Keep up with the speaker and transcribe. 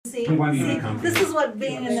See, this is what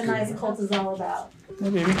being in the nice cult is all about. Hey,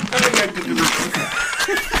 baby.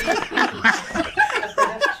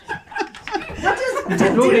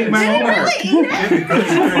 Doing my homework.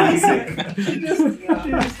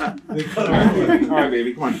 All right,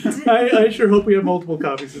 baby, come on. I sure hope we have multiple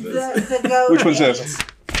copies of this. The goat. Which one's this?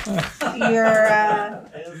 Your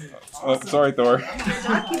Sorry, Thor. your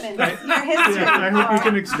document, your history. Yeah, I hope you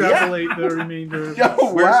can extrapolate the remainder of it.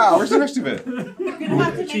 Oh, wow. Where's the rest of it? You're gonna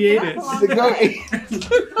have to She make ate it it. up along The the goat way.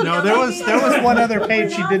 ate. No, there was one other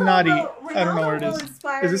page she did not eat. I don't know where it is.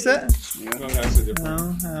 Is this it? No, that's a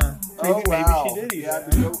different. No. Maybe she did eat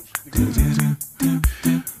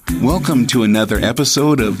it. Welcome to another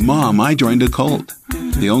episode of Mom, I Joined a Cult,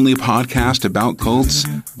 the only podcast about cults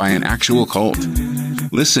by an actual cult.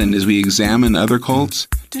 Listen as we examine other cults,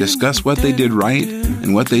 discuss what they did right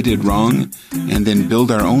and what they did wrong, and then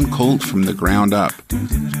build our own cult from the ground up.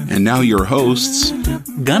 And now your hosts,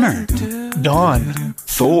 Gunnar. Dawn.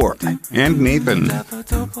 Thor, and Nathan.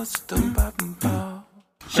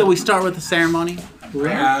 Shall we start with the ceremony?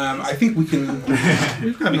 I think we can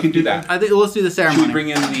do that. I think let's do the Should ceremony. we bring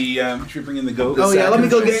in the goat? Oh yeah, let me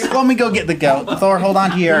go get the goat. Thor, hold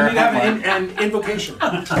on to We your. need to have an invocation.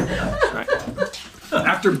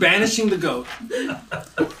 After banishing the goat, Did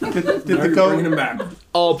the bringing goat? him back.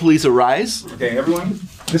 All please arise. Okay, everyone.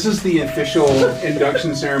 This is the official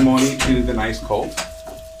induction ceremony to the nice cult.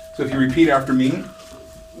 So if you repeat after me.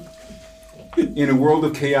 In a world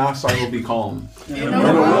of chaos, I will be calm. In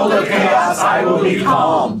a world of chaos, I will be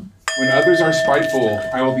calm. When others are spiteful,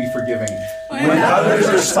 I will be forgiving. When others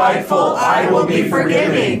are spiteful, I will be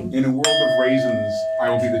forgiving. In a world of raisins, I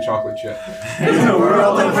will be the chocolate chip. In a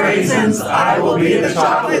world of raisins, I will be the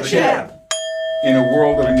chocolate chip. In a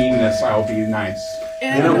world of meanness, I will be nice.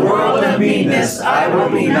 In a world of meanness, I will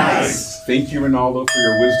be nice. Thank you, Ronaldo, for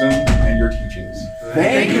your wisdom and your teachings.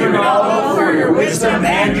 Thank you, Ronaldo, for your wisdom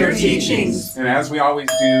and your teachings. And as we always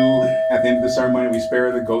do at the end of the ceremony, we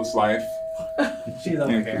spare the goat's life. She's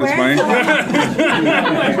Okay. Where's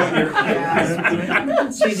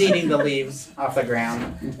She's eating the leaves off the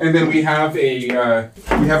ground. And then we have a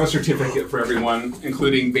certificate for everyone,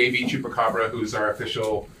 including Baby Chupacabra, who's our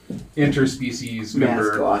official interspecies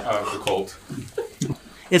member Mascot. of the cult.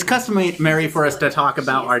 It's customary for us to talk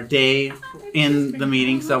about our day in the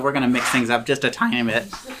meeting, so we're going to mix things up just a tiny bit.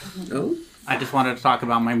 I just wanted to talk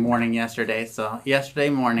about my morning yesterday. So yesterday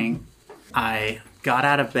morning, I got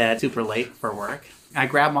out of bed super late for work. I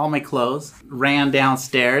grabbed all my clothes, ran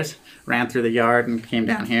downstairs, ran through the yard and came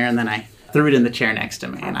down here, and then I threw it in the chair next to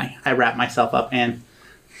me, and I wrapped myself up in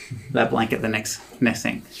that blanket the next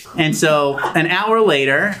thing. And so an hour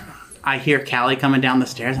later, I hear Callie coming down the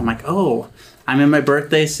stairs. I'm like, oh, I'm in my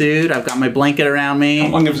birthday suit. I've got my blanket around me.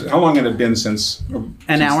 How long had it been since?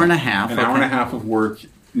 An hour and a half. An hour and a half of work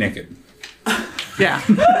naked. Yeah.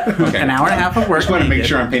 Okay. An hour and a half of work. Just want to make naked.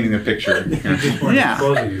 sure I'm painting the picture. Yeah.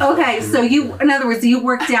 Okay, so in other words, you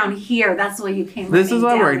work down here. That's why you came. This is running what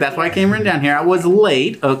down worked. That's why I here. came running down here. I was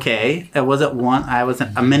late. Okay. It was at 1. I was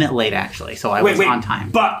a minute late actually, so I was on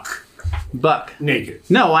time. Buck Buck. naked.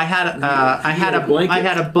 No, I had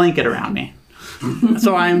a blanket around me.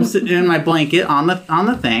 So I'm sitting in my blanket on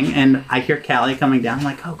the thing, and I hear Callie coming down. I'm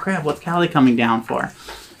like, oh crap, what's Callie coming down for?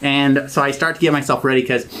 And so I start to get myself ready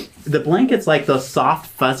because the blanket's like those soft,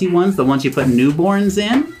 fuzzy ones, the ones you put newborns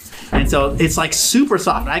in. And so it's like super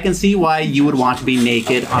soft. I can see why you would want to be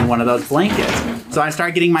naked on one of those blankets. So I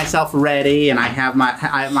start getting myself ready, and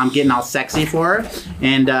I'm getting all sexy for her.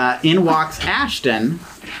 And in walks Ashton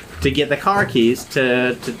to get the car keys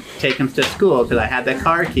to take him to school because I had the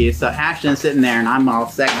car keys. So Ashton's sitting there and I'm all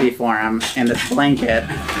sexy for him in this blanket.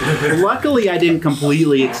 Luckily, I didn't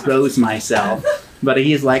completely expose myself. But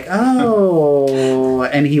he's like, oh,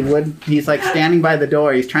 and he's like standing by the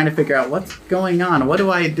door. He's trying to figure out what's going on. What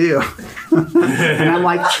do I do? And I'm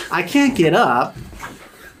like, I can't get up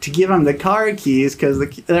to give him the car keys because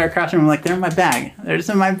they're across from him. I'm like, they're in my bag. They're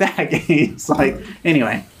just in my bag. And he's like,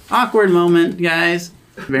 anyway, awkward moment, guys.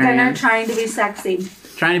 Gunnar trying to be sexy.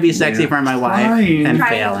 Trying to be sexy for my wife and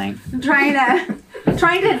failing. Trying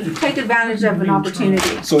to take advantage of an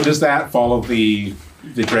opportunity. So does that follow the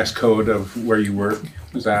dress code of where you work?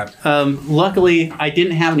 Is that? Luckily, I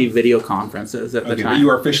didn't have any video conferences at the Okay, time. but you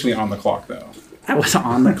are officially on the clock though. I was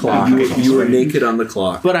on the clock. You were naked on the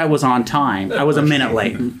clock. But I was on time. I was a minute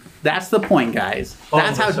late. That's the point, guys.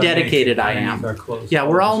 That's how dedicated I am. Yeah,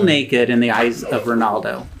 we're all naked in the eyes of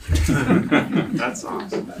Ronaldo. That's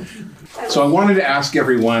awesome. So I wanted to ask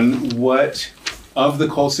everyone, what of the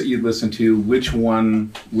cults that you'd listen to, which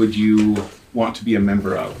one would you want to be a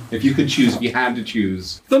member of? If you could choose, if you had to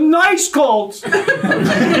choose. The nice Colts.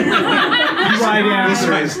 Right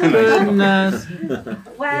answer. Goodness.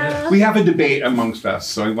 Well, We have a debate amongst us,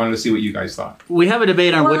 so I wanted to see what you guys thought. We have a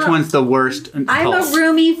debate on which Well, one's the worst I'm cult. a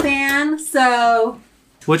Roomy fan, so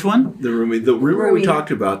Which one? The rumor we Roomy.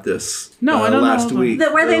 talked about this. No, I don't last know. week.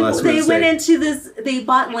 where or last they went Wednesday. into this, they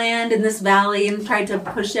bought land in this valley and tried to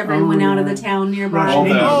push everyone out of the town nearby. All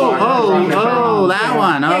the- Oh, that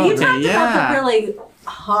one. Yeah, you Okay, talked about the yeah. really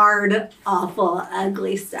hard, awful,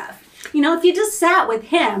 ugly stuff. You know, if you just sat with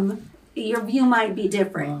him, your view might be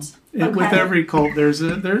different. With Okay. every cult, there's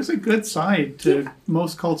a good side to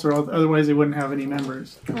most cults, or otherwise they wouldn't have any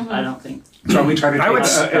members. I don't think. So we try to I would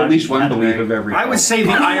take at least one belief of every. I would say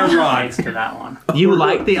the iron rod. Rights to that one. You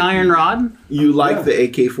like the iron rod? You like the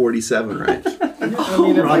AK-47,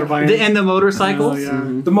 right? Rod of iron. And the motorcycles? Oh,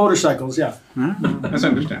 yeah. The motorcycles, yeah. That's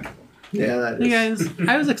understandable. Yeah, that You is. guys,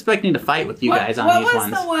 I was expecting to fight with you guys on what these was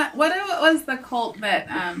ones. the one? What was the cult that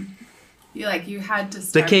you had to The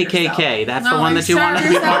starve KKK. yourself? That's No, the one like that you wanted to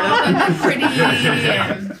be part starve of? yourself and pretty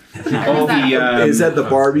and Oh, the Is that the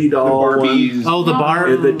Barbie doll one? Barbies? Oh, the bar,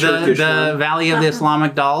 The the Turkish one. Valley of the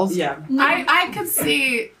Islamic Dolls. Yeah. I could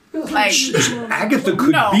see like Agatha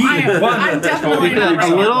could no, be I'm one. definitely A not.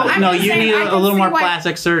 little, I'm no, just you saying, need I a can little see more why-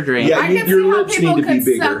 plastic surgery. Yeah, I you- can your see how lips people need to be could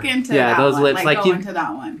bigger. suck into Yeah, that those one, lips, like like go you- into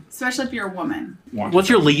that one, especially if you're a woman. What's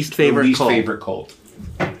your least favorite least cult? favorite cult?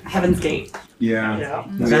 Heaven's Gate. Yeah. Yeah.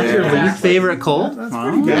 That's your Yeah. least favorite cult? That's Oh.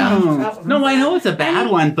 pretty good. Yeah. No, I know it's a bad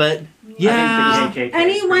one, but yeah, I think the KKK is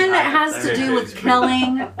Anyone pretty that high has up to there. do with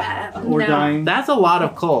killing Or no. dying. that's a lot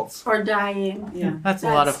of cults. or dying. Yeah. That's a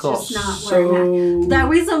lot of cults. Just not where I'm at. The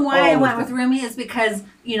reason why I all went of with Rumi is because,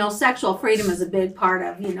 you know, sexual freedom is a big part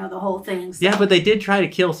of, you know, the whole thing. So. Yeah, but they did try to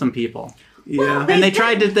kill some people, Yeah. and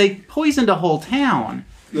they poisoned a whole town.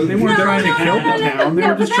 They weren't trying to kill the town. They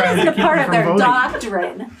were just trying to but that isn't a keep part them of their from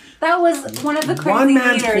voting. doctrine. That was one of the crazy One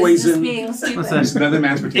man leaders just poison. being stupid. Listen, It's another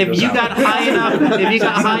man's potatoes. if you got high enough, if you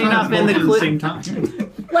got high enough in the Both at the same clip,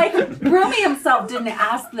 time. Like, Rumi himself didn't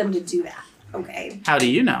ask them to do that, okay? how do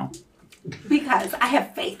you know? Because I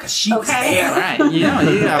have faith, She's okay? All right, you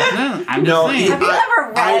know, I'm just No, saying. Have you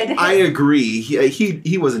ever read? I agree.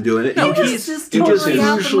 He wasn't doing it. No, he he's just, just he just totally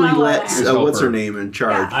out the usually mouth. lets His what's her helper. name in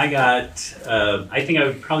charge. I got. I think I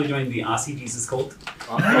would probably join the Aussie Jesus cult.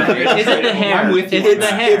 Is it the hair? I'm with you Is on it the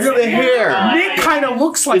that. hair? It's the hair. Nick kind of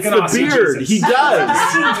looks like It's an the Aussie beard. Jesus. He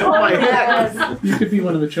does. He totally does. You could be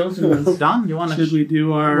one of the chosen ones. Don, you want to? Should we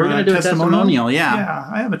do our We're gonna do a testimonial. Yeah. Yeah,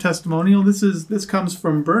 I have a testimonial. This comes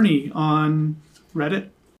from Bernie on Reddit.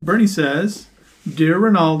 Bernie says, "Dear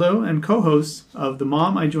Ronaldo and co-hosts of the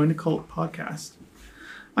Mom I Joined a Cult podcast,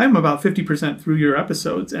 I am about 50% through your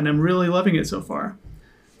episodes and am really loving it so far.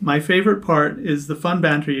 My favorite part is the fun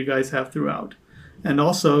banter you guys have throughout, and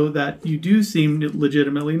also that you do seem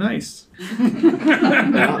legitimately nice.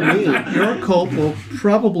 Not me. Your cult will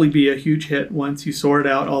probably be a huge hit once you sort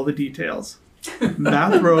out all the details.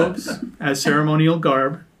 Bathrobes as ceremonial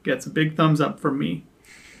garb gets a big thumbs up from me.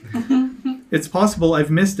 It's possible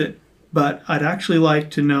I've missed it, but I'd actually like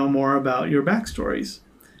to know more about your backstories.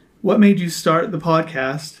 What made you start the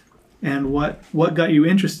podcast, and what got you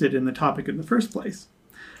interested in the topic in the first place?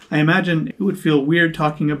 I imagine it would feel weird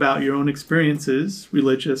talking about your own experiences,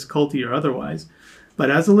 religious, culty, or otherwise,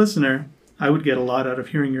 but as a listener, I would get a lot out of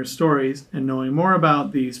hearing your stories and knowing more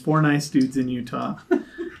about these 4 nice dudes in Utah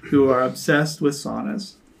who are obsessed with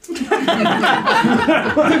saunas.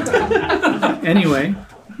 Anyway,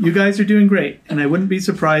 you guys are doing great, and I wouldn't be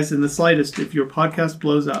surprised in the slightest if your podcast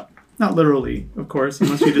blows up. Not literally, of course,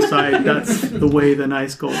 unless you decide that's the way the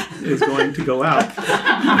nice gold is going to go out.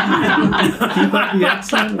 Keep up the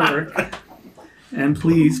excellent work, and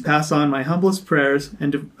please pass on my humblest prayers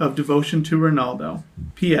and of devotion to Ronaldo.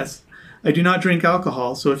 P.S. I do not drink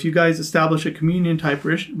alcohol, so if you guys establish a communion-type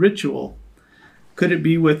ritual, could it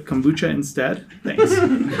be with kombucha instead? Thanks. We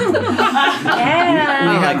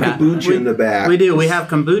Yeah. have kombucha in the back. We do. We have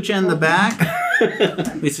kombucha in the back.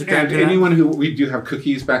 We subscribe And to that. anyone who we do have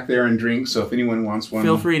cookies back there and drinks, so if anyone wants one,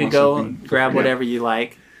 Feel free to wants go something, grab yeah. whatever you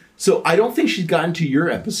like. So I don't think she's gotten to your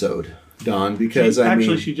episode, Don, because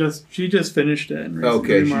She just finished it and Okay,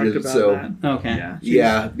 she remarked did, about so- that. Okay. Yeah,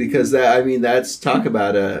 yeah, because that's talk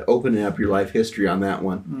about opening up your life history on that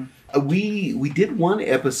one. We did one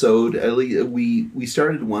episode. We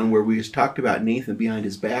started one where we just talked about Nathan behind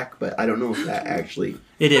his back, but I don't know if that actually.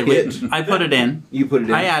 It did. I put it in. You put it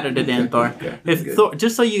in. I added it in, Thor. Okay. If Thor,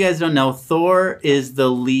 just so you guys don't know, Thor is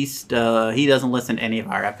the least. He doesn't listen to any of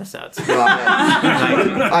our episodes. Well,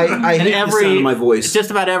 I hate the sound of my voice.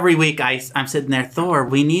 Just about every week, I'm sitting there. Thor,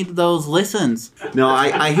 we need those listens. No,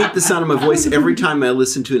 I hate the sound of my voice every time I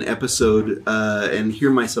listen to an episode and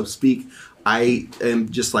hear myself speak. I am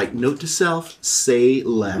just like, note to self, say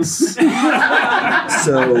less.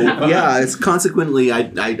 So, yeah, it's consequently, I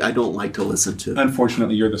don't like to listen to.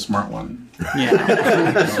 Unfortunately, you're the smart one.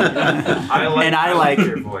 Yeah. I like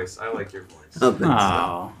your voice. I like your voice. Oh, thanks.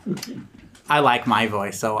 Oh. I like my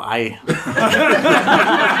voice, so I...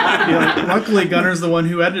 Luckily, Gunner's the one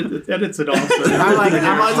who edits it all. So.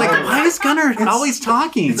 I'm always like, why is Gunner always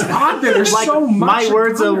talking? It's odd that there's like, so much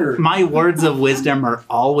my words of wisdom are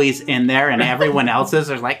always in there, and everyone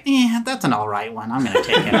else's are like, that's an all right one. I'm going to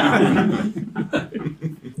take it out.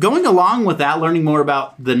 Going along with that, learning more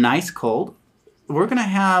about the Nice Cult, we're going to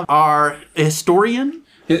have our historian.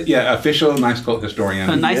 Yeah, official Nice Cult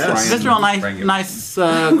historian. Nice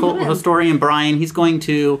cult historian Brian. He's going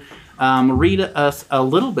to read us a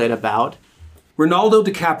little bit about. Ronaldo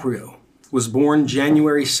DiCaprio was born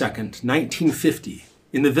January 2nd, 1950,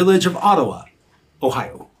 in the village of Ottawa,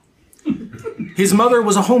 Ohio. His mother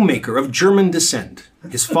was a homemaker of German descent.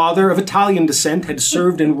 His father, of Italian descent, had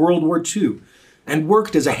served in World War II and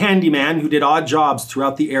worked as a handyman who did odd jobs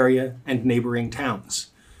throughout the area and neighboring towns.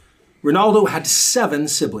 Ronaldo had 7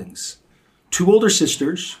 siblings, 2 older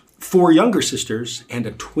sisters, 4 younger sisters, and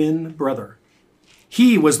a twin brother.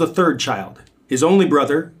 He was the 3rd child. His only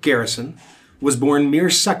brother, Garrison, was born mere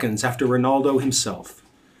seconds after Ronaldo himself.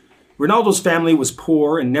 Ronaldo's family was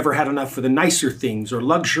poor and never had enough for the nicer things or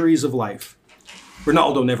luxuries of life.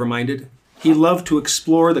 Ronaldo never minded. He loved to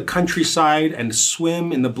explore the countryside and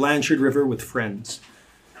swim in the Blanchard River with friends.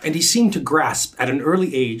 And he seemed to grasp at an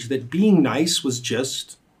early age that being nice was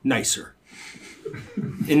just nicer.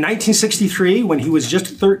 In 1963, when he was just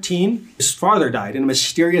 13, his father died in a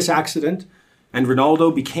mysterious accident, and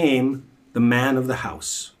Ronaldo became the man of the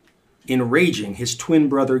house, enraging his twin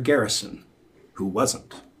brother Garrison, who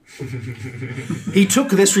wasn't. He took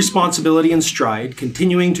this responsibility in stride,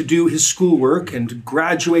 continuing to do his schoolwork and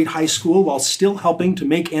graduate high school while still helping to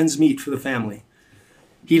make ends meet for the family.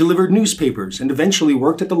 He delivered newspapers and eventually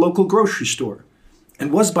worked at the local grocery store,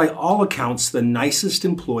 and was by all accounts the nicest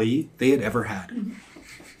employee they had ever had.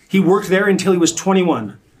 He worked there until he was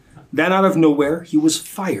 21. Then out of nowhere, he was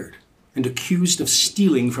fired and accused of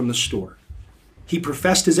stealing from the store. He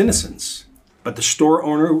professed his innocence, but the store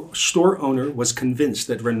owner was convinced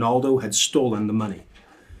that Ronaldo had stolen the money.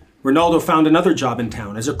 Ronaldo found another job in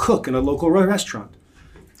town as a cook in a local restaurant.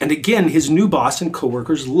 And again, his new boss and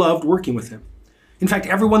coworkers loved working with him. In fact,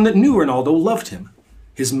 everyone that knew Ronaldo loved him.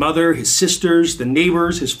 His mother, his sisters, the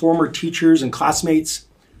neighbors, his former teachers and classmates.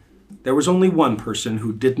 There was only one person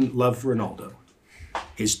who didn't love Ronaldo,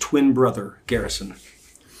 his twin brother, Garrison.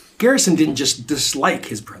 Garrison didn't just dislike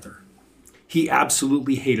his brother. He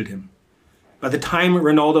absolutely hated him. By the time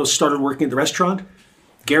Ronaldo started working at the restaurant,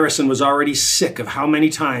 Garrison was already sick of how many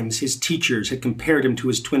times his teachers had compared him to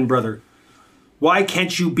his twin brother. Why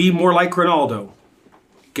can't you be more like Ronaldo?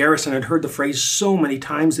 Garrison had heard the phrase so many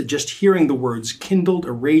times that just hearing the words kindled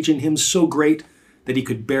a rage in him so great that he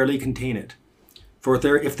could barely contain it. For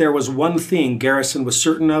if there was one thing Garrison was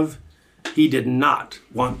certain of, he did not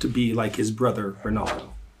want to be like his brother,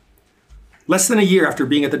 Ronaldo. Less than a year after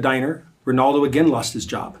being at the diner, Ronaldo again lost his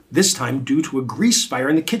job, this time due to a grease fire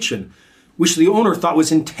in the kitchen, which the owner thought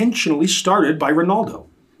was intentionally started by Ronaldo.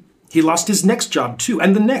 He lost his next job too,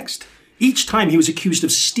 and the next. Each time he was accused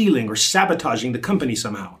of stealing or sabotaging the company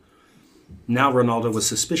somehow. Now Ronaldo was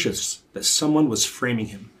suspicious that someone was framing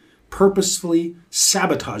him, purposefully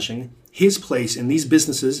sabotaging his place in these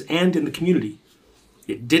businesses and in the community.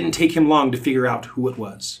 It didn't take him long to figure out who it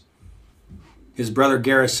was. His brother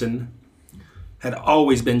Garrison had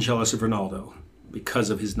always been jealous of Ronaldo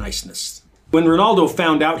because of his niceness. When Ronaldo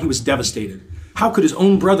found out, he was devastated. How could his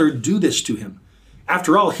own brother do this to him?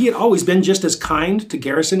 After all, he had always been just as kind to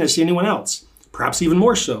Garrison as to anyone else, perhaps even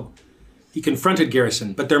more so. He confronted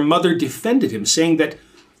Garrison, but their mother defended him, saying that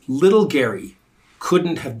little Gary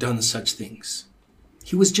couldn't have done such things.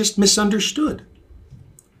 He was just misunderstood.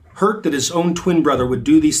 Hurt that his own twin brother would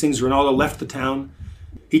do these things, Ronaldo left the town.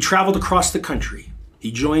 He traveled across the country.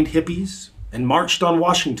 He joined hippies and marched on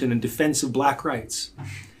Washington in defense of black rights.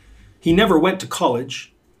 He never went to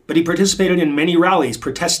college, but he participated in many rallies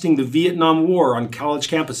protesting the Vietnam War on college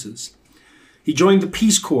campuses. He joined the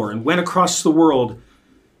Peace Corps and went across the world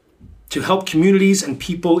to help communities and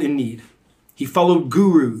people in need. He followed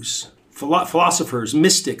gurus, philosophers,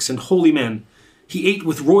 mystics, and holy men. He ate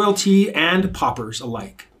with royalty and paupers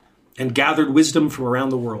alike, and gathered wisdom from around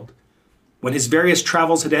the world. When his various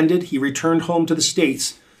travels had ended, he returned home to the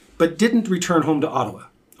States, but didn't return home to Ottawa,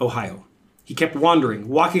 Ohio. He kept wandering,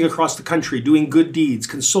 walking across the country, doing good deeds,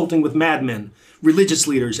 consulting with madmen, religious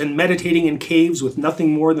leaders, and meditating in caves with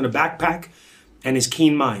nothing more than a backpack and his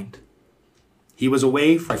keen mind. He was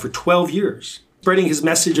away for 12 years, spreading his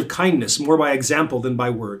message of kindness more by example than by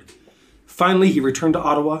word. Finally, he returned to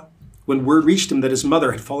Ottawa when word reached him that his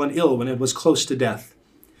mother had fallen ill when it was close to death.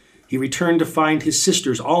 He returned to find his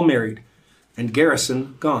sisters all married and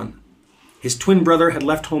Garrison gone. His twin brother had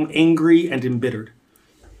left home angry and embittered.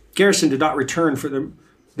 Garrison did not return for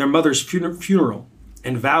their mother's funeral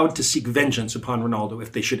and vowed to seek vengeance upon Ronaldo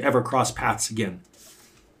if they should ever cross paths again.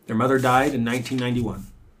 Their mother died in 1991.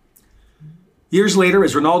 Years later,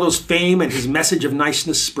 as Ronaldo's fame and his message of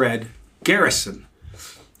niceness spread, Garrison,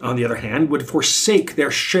 on the other hand, would forsake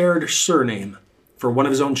their shared surname for one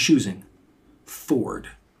of his own choosing, Ford.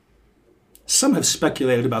 Some have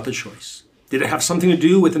speculated about the choice. Did it have something to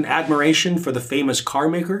do with an admiration for the famous car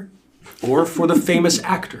maker or for the famous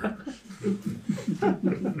actor?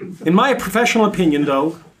 In my professional opinion,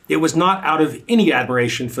 though, it was not out of any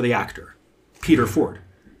admiration for the actor, Peter Ford.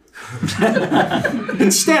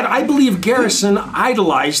 Instead, I believe Garrison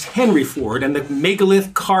idolized Henry Ford and the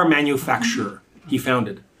megalith car manufacturer he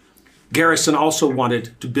founded. Garrison also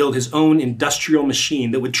wanted to build his own industrial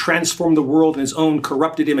machine that would transform the world in his own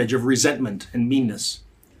corrupted image of resentment and meanness.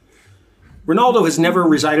 Ronaldo has never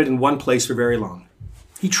resided in one place for very long.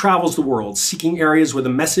 He travels the world, seeking areas where the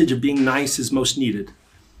message of being nice is most needed.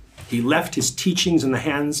 He left his teachings in the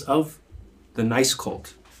hands of the Nice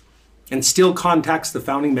Cult and still contacts the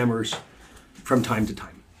founding members from time to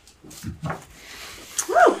time.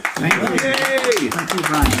 Woo! Thank you. Yay! Thank you,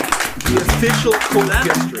 Brian. The official cult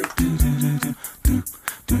history.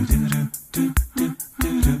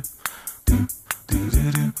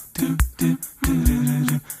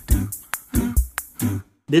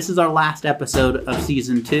 This is our last episode of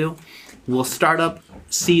Season 2. We'll start up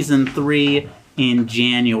Season 3 in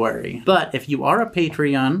January. But if you are a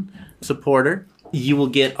Patreon supporter, you will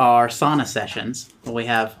get our sauna sessions. We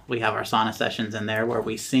have our sauna sessions in there where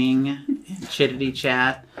we sing and chittity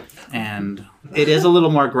chat, and it is a little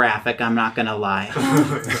more graphic, I'm not going to lie.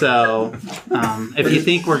 So if you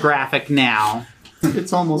think we're graphic now,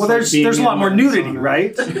 it's almost well, like there's a lot more nudity,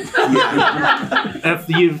 right? If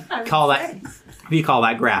you call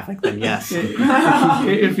that graphic, then yes.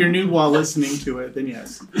 If you're nude while listening to it, then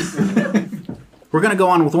yes. We're going to go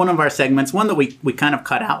on with one of our segments, one that we kind of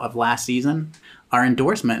cut out of last season, our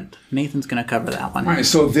endorsement. Nathan's going to cover that one. All right,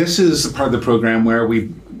 so this is part of the program where we're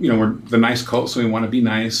the Nice Cult, so we want to be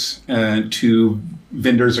nice to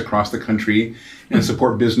vendors across the country and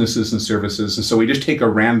support businesses and services. And so we just take a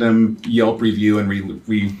random Yelp review and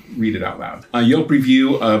we read it out loud. A Yelp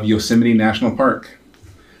review of Yosemite National Park.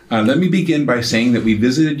 Let me begin by saying that we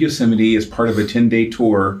visited Yosemite as part of a 10-day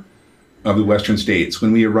tour of the Western States.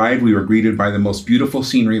 When we arrived, we were greeted by the most beautiful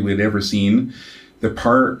scenery we had ever seen. The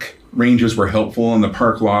park rangers were helpful and the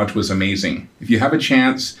park lodge was amazing. If you have a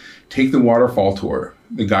chance, take the waterfall tour.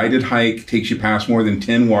 The guided hike takes you past more than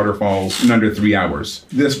 10 waterfalls in under 3 hours.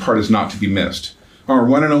 This part is not to be missed. Our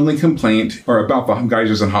one and only complaint are about the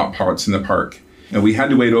geysers and hot pots in the park. And we had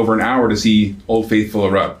to wait over an hour to see Old Faithful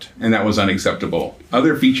erupt, and that was unacceptable.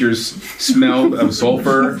 Other features smelled of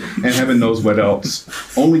sulfur and heaven knows what else,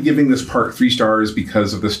 only giving this park 3 stars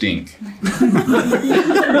because of the stink.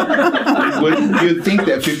 You'd think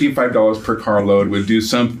that $55 per carload would do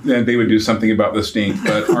they would do something about the stink,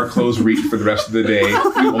 but our clothes reeked for the rest of the day.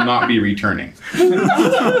 We will not be returning. Wait,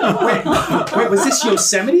 was this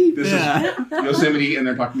Yosemite? This is Yosemite, and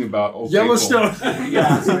they're talking about Old Yellowstone. Faithful.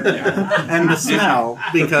 Yeah. And the smell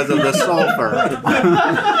because of the sulfur.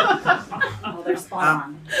 Oh, they're spot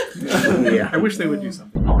on. Yeah, I wish they would do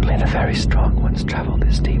something. Only the very strong ones travel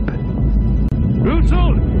this deep.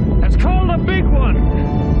 Rutsul has called a big one.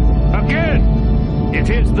 Again, it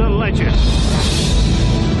is the legend.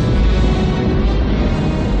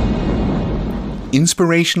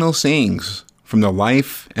 Inspirational sayings from the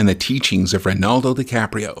life and the teachings of Ronaldo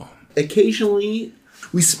DiCaprio. Occasionally,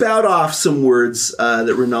 we spout off some words that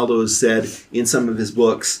Ronaldo has said in some of his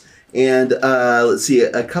books. And let's see,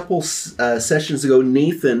 a couple sessions ago,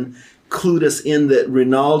 Nathan clued us in that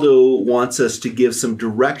Ronaldo wants us to give some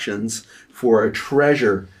directions for a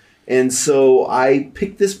treasure. And so I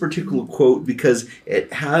picked this particular quote because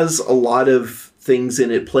it has a lot of things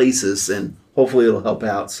in it, places and hopefully it'll help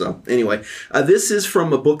out. So anyway, this is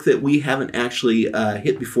from a book that we haven't actually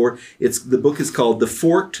hit before. The book is called The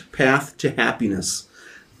Forked Path to Happiness.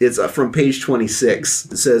 It's from page 26.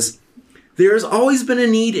 It says, "There has always been a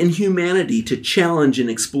need in humanity to challenge and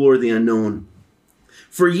explore the unknown.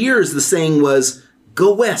 For years, the saying was,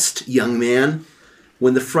 'Go west, young man.'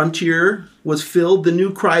 When the frontier was filled, the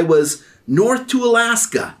new cry was, 'North to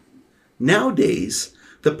Alaska.' Nowadays,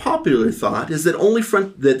 the popular thought is that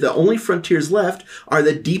the only frontiers left are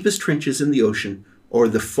the deepest trenches in the ocean or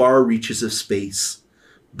the far reaches of space.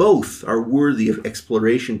 Both are worthy of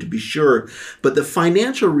exploration, to be sure, but the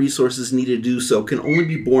financial resources needed to do so can only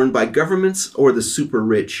be borne by governments or the super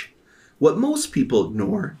rich. What most people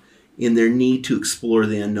ignore in their need to explore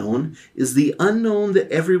the unknown is the unknown that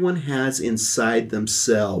everyone has inside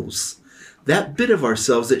themselves. That bit of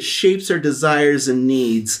ourselves that shapes our desires and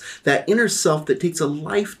needs, that inner self that takes a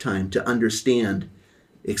lifetime to understand.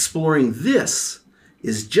 Exploring this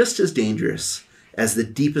is just as dangerous as the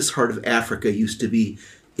deepest heart of Africa used to be.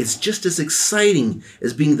 It's just as exciting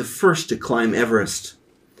as being the first to climb Everest.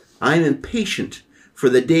 I am impatient for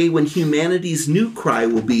the day when humanity's new cry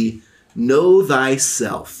will be, 'Know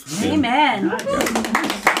thyself.'" Amen.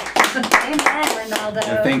 Amen, Ronaldo.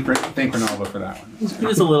 And thank Ronaldo for that one. He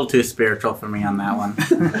was a little too spiritual for me on that one.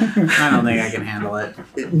 I don't think I can handle it.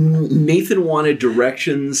 Nathan wanted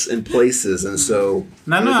directions and places, and so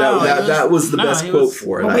that was the best quote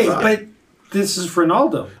for it. Wait, but this is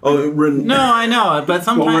Ronaldo. No, I know, but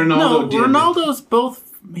sometimes Ronaldo did. Ronaldo's both.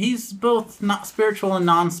 He's both not spiritual and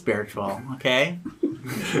non-spiritual. Okay.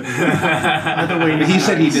 But he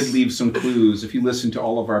said he did leave some clues. If you listen to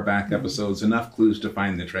all of our back episodes, enough clues to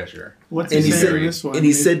find the treasure. What's he saying in this one? And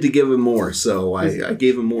he said to give him more, so I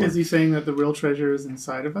gave him more. Is he saying that the real treasure is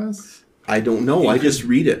inside of us? I don't know. I just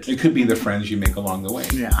read it. It could be the friends you make along the way.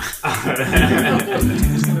 Yeah.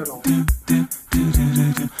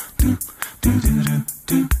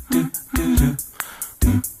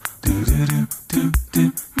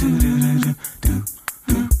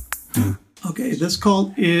 Okay, this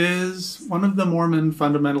cult is one of the Mormon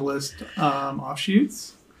fundamentalist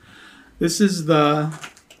offshoots. This is the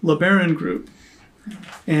LeBaron group,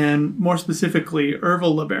 and more specifically,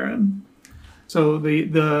 Ervil LeBaron. So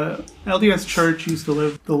the LDS Church used to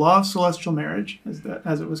live the law of celestial marriage,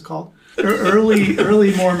 as it was called.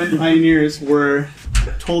 Early Mormon pioneers were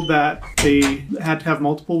told that they had to have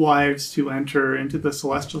multiple wives to enter into the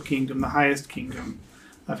celestial kingdom, the highest kingdom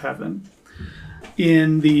of heaven.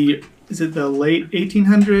 In the late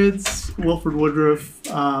 1800s, Wilford Woodruff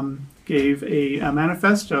gave a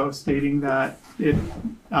manifesto stating that it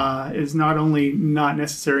is not only not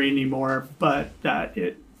necessary anymore, but that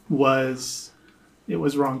it was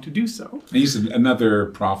wrong to do so. He's another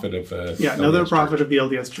prophet of another prophet of the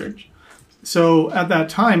LDS Church. So at that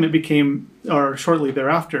time, it became, or shortly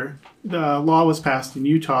thereafter, the law was passed in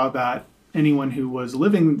Utah that anyone who was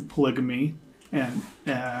living polygamy, and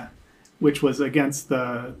which was against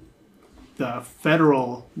the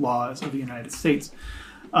federal laws of the United States,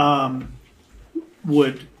 could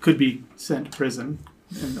be sent to prison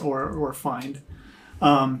or fined.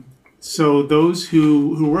 So those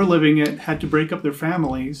who were living it had to break up their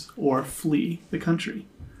families or flee the country.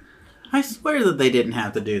 I swear that they didn't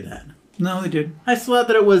have to do that. No, they did. I swear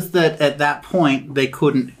that it was that at that point they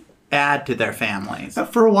couldn't add to their families.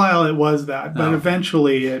 For a while it was that, but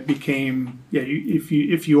eventually it became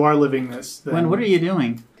if you are living this. Then, What are you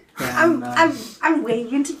doing? I'm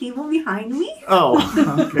waving to people behind me. Oh,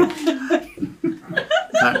 okay.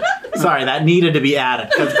 Sorry, that needed to be added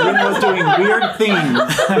because Gwen was doing weird things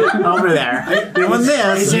over there. Doing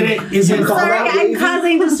this. Is it Sorry, I'm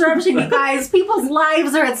causing disruption, you guys. People's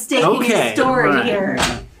lives are at stake in this story here.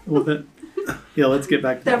 Well, let's get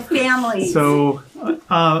back to their families. So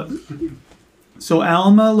Alma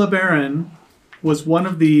LeBaron was one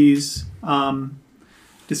of these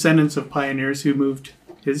descendants of pioneers who moved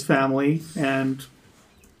his family and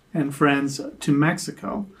friends to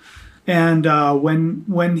Mexico. And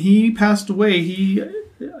when he passed away,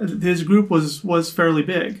 his group was fairly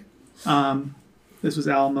big. This was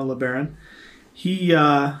Alma LeBaron. He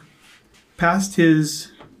passed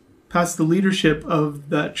the leadership of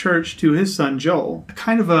that church to his son Joel.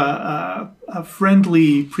 Kind of a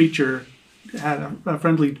friendly preacher, had a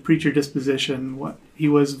friendly preacher disposition. He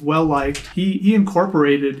was well liked. He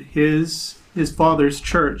incorporated his father's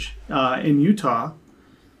church in Utah,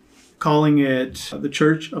 calling it the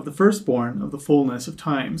Church of the Firstborn of the Fullness of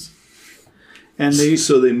Times. And they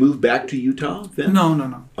moved back to Utah then?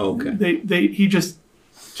 No. Oh, okay. He just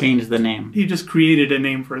changed the name. He just created a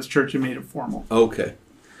name for his church and made it formal. Okay.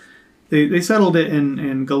 They settled it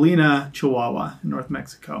in Galena, Chihuahua, in North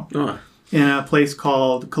Mexico. Oh. in a place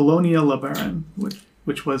called Colonia LeBaron,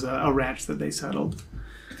 which was a ranch that they settled.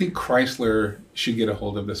 I think Chrysler should get a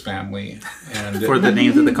hold of this family and For the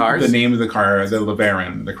names of the cars? The name of the car, the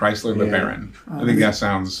LeBaron, the Chrysler Yeah. LeBaron. I think that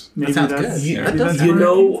sounds. Maybe sounds that's- good. maybe That that's You where it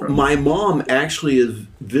know, came from. my mom actually has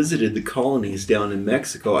visited the colonies down in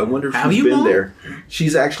Mexico. I wonder if Have she's you, been Mom? there.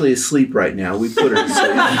 She's actually asleep right now. We put her to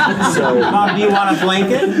sleep. So, Mom, do you want a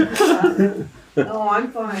blanket? Oh, I'm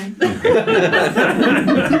fine.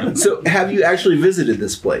 so have you actually visited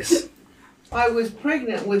this place? I was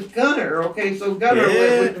pregnant with Gunner, okay, so Gunner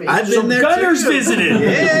lived with me. I've been there Gunner's too. visited.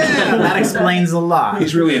 Yeah. That explains a lot.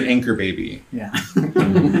 He's really an anchor baby. Yeah.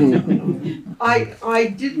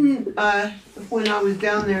 I didn't, when I was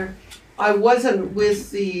down there, I wasn't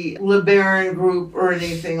with the LeBaron group or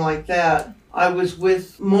anything like that. I was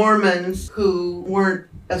with Mormons who weren't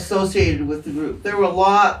associated with the group. There were a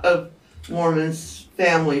lot of Mormons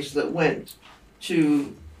families that went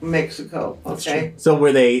to Mexico, okay? So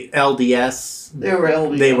were they LDS? They were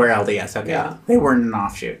LDS. They were LDS, okay. Yeah. They weren't an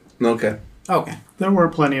offshoot. Okay. Okay. There were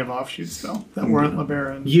plenty of offshoots, though, that weren't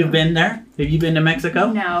LeBaron. You've been there? Have you been to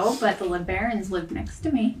Mexico? No, but the LeBarons lived next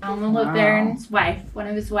to me. I'm the Wow. LeBaron's wife, one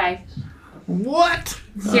of his wives. What?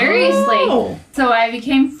 Seriously. Oh. So I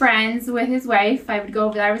became friends with his wife. I would go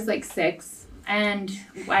over there. I was like 6, and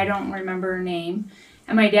I don't remember her name.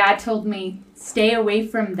 And my dad told me, stay away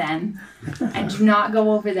from them and do not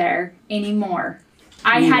go over there anymore.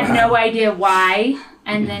 I had no idea why.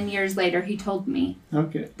 And then years later, he told me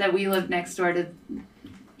Okay. that we lived next door to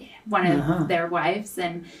one of their wives.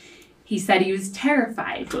 And he said he was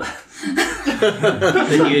terrified.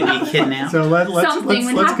 That you'd be kidnapped? So Something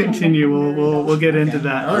would let's happen. continue. We'll get into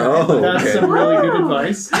that. Oh, That's okay. some really good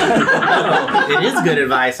advice. Oh, it is good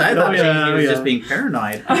advice. I thought yeah, he was yeah. just being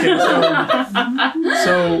paranoid. Okay,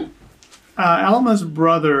 so Alma's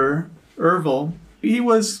brother, Ervil, he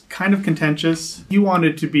was kind of contentious. He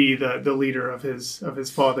wanted to be the leader of his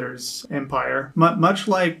father's empire, much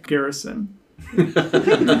like Garrison.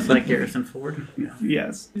 Looks like Garrison Ford.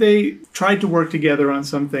 Yes. They tried to work together on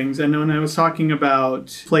some things. And when I was talking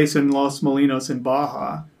about place in Los Molinos in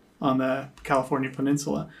Baja on the California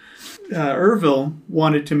Peninsula, Ervil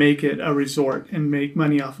wanted to make it a resort and make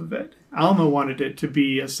money off of it. Alma wanted it to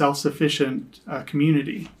be a self-sufficient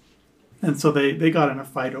community. And so they got in a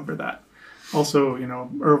fight over that. Also,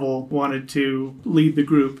 Ervil wanted to lead the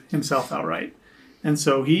group himself outright. And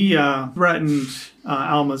so he threatened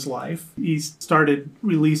Alma's life. He started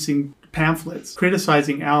releasing pamphlets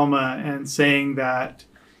criticizing Alma and saying that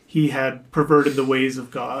he had perverted the ways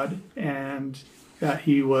of God and that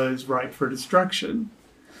he was ripe for destruction.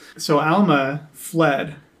 So Alma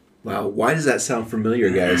fled. Wow, why does that sound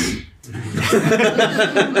familiar, guys?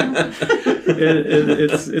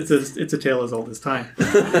 It's a tale as old as time.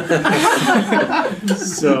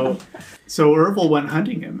 So Ervil went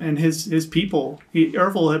hunting him, and his people.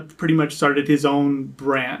 Ervil had pretty much started his own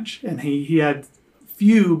branch, and he had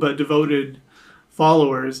few but devoted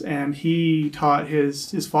followers, and he taught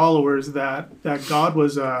his followers that God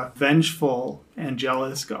was a vengeful and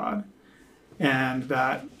jealous God, and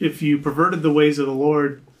that if you perverted the ways of the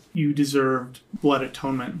Lord, you deserved blood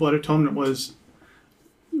atonement. Blood atonement was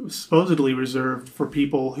supposedly reserved for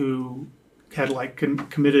people who had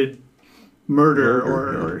committed murder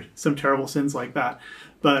or some terrible sins like that.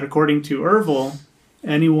 But according to Ervil,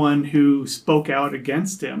 anyone who spoke out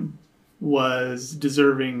against him was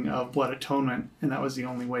deserving of blood atonement, and that was the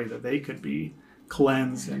only way that they could be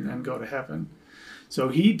cleansed and go to heaven. So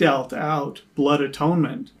he dealt out blood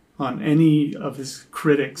atonement on any of his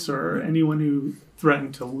critics or anyone who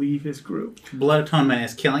threatened to leave his group. Blood atonement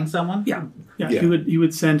is killing someone? Yeah. He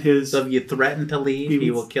would send his... So if you threaten to leave,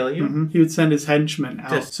 he will kill you? Mm-hmm. He would send his henchmen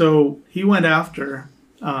out. So he went after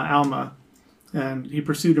Alma, and he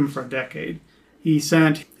pursued him for a decade. He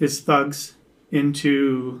sent his thugs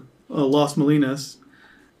into Los Molinos,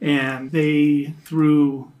 and they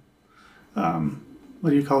threw...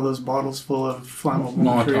 what do you call those bottles full of flammable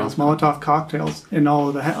materials? Molotov cocktails in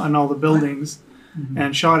all the buildings,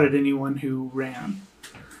 and shot at anyone who ran.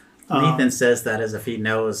 Nathan says that as if he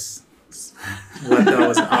knows what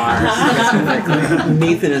those are.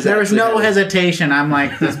 Nathan is. There was no hesitation. I'm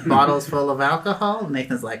like, this bottle's full of alcohol.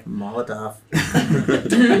 Nathan's like, Molotov.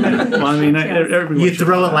 Well, I mean, you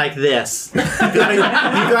throw it like this. You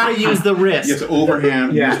gotta use the wrist. You have to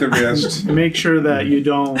overhand use the wrist. Make sure that you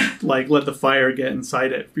don't let the fire get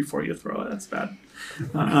inside it before you throw it. That's bad.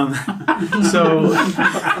 So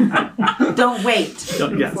don't wait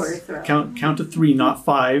before you throw. Count to 3, not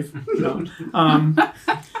 5. No.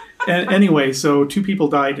 Anyway, so 2 people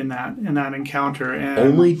died in that encounter. And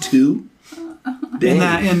only 2? In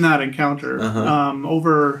that encounter,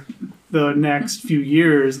 over the next few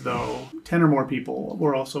years, though, 10 or more people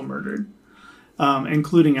were also murdered,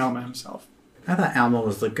 including Alma himself. I thought Alma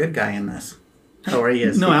was the good guy in this. Oh, he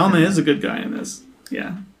is. No, Alma is a good guy in this.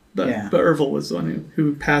 Yeah. But Ervil was the one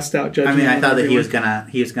who passed out judgment. I mean, I thought that he was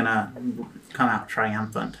gonna come out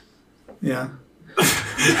triumphant. Yeah.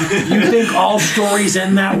 You think all stories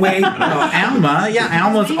end that way?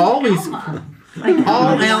 Alma's always.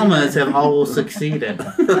 All Almas have always succeeded.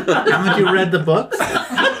 Haven't you read the books?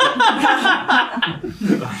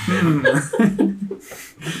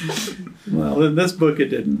 Well, in this book it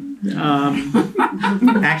didn't.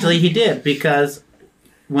 Actually, he did, because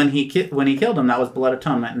when he killed him, that was blood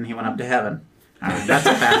atonement, and he went up to heaven. All right, that's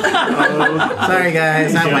a fact. Sorry,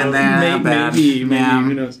 guys, I went there. Maybe,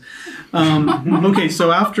 who knows? Okay,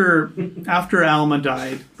 so after Alma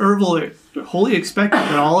died, Ervil wholly expected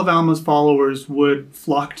that all of Alma's followers would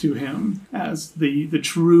flock to him as the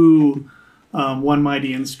true one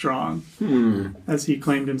mighty and strong, as he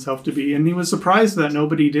claimed himself to be, and he was surprised that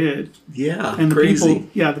nobody did. Yeah, and crazy.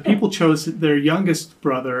 The people chose their youngest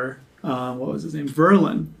brother. What was his name?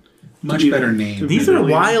 Verlin. Much better name. These are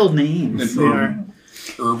wild names. They are.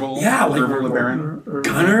 Ervil. Yeah, like Ervil LeBaron.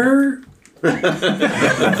 Gunnar.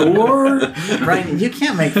 Thor. Brian, you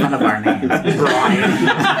can't make fun of our names.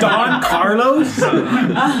 Brian. Don Carlos.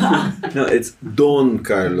 No, it's Don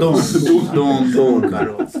Carlos. Don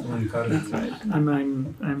Carlos.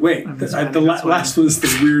 Wait, the last was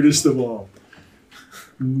the weirdest of all.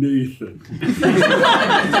 Nathan.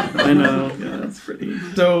 I know. Yeah, that's pretty.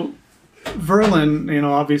 So, Verlin,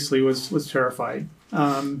 obviously was terrified.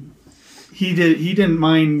 He didn't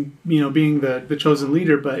mind, being the chosen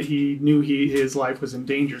leader, but he knew his life was in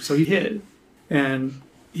danger, so he hid, and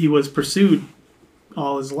he was pursued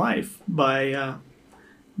all his life by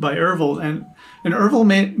Ervil, and Ervil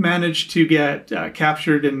managed to get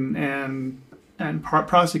captured and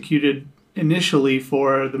prosecuted initially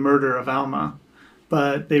for the murder of Alma,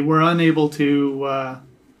 but they were unable to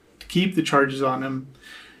keep the charges on him,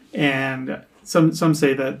 and some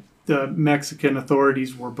say that the Mexican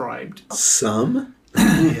authorities were bribed. Some?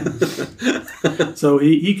 So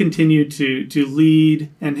he continued to lead,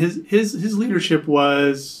 and his leadership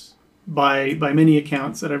was, by many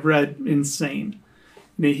accounts that I've read, insane.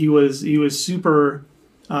 He was super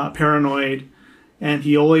paranoid, and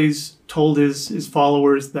he always told his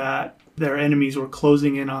followers that their enemies were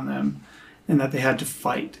closing in on them, and that they had to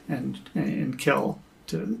fight and kill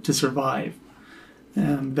to survive.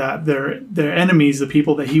 And that their enemies, the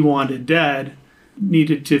people that he wanted dead,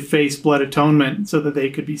 needed to face blood atonement so that they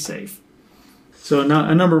could be safe. So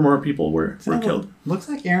a number more people were killed. Looks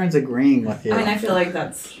like Aaron's agreeing with you. I mean, I feel like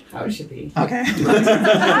that's how it should be. Okay. She's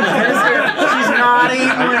nodding.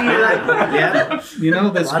 Yeah.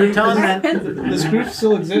 The script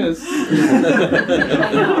still exists.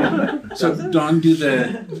 So Don,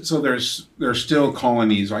 there's still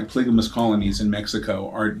colonies, like polygamous colonies in Mexico.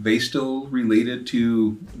 Are they still related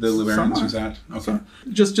to the LeBarons? Is that okay?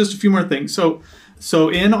 Just a few more things. So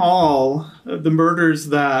in all, the murders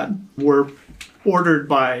that were ordered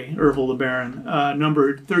by Ervil LeBaron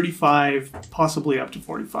numbered 35, possibly up to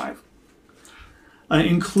 45,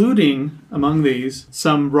 including among these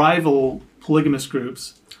some rival polygamous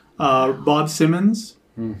groups. Bob Simmons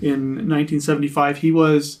in 1975, he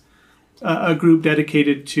was a group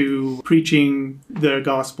dedicated to preaching the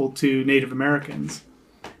gospel to Native Americans.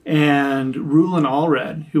 And Rulon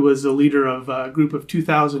Allred, who was the leader of a group of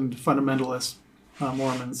 2,000 fundamentalist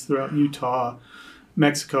Mormons throughout Utah,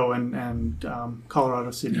 Mexico, and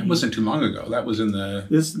Colorado City. It wasn't too long ago. That was in the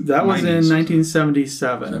That was in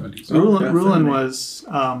 1977. Rulon was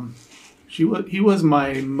he was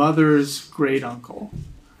my mother's great uncle,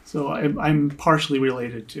 so I'm partially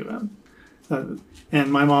related to him.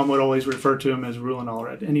 And my mom would always refer to him as Rulon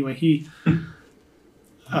Allred. Anyway,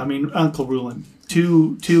 Uncle Rulon.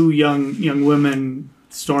 Two young women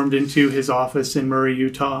stormed into his office in Murray,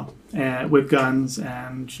 Utah, with guns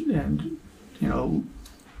and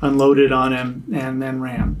unloaded on him and then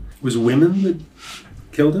ran. Was women that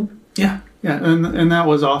killed him? Yeah, and that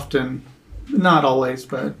was often, not always,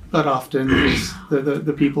 but often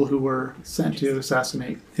the people who were sent to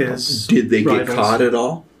assassinate his. Did they rivals. get caught at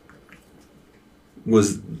all?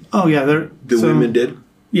 Women did?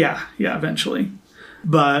 Yeah, eventually.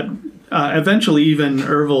 But eventually even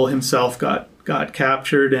Ervil himself got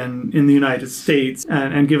captured and in the United States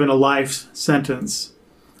and given a life sentence.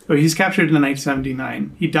 He's captured in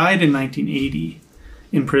 1979. He died in 1980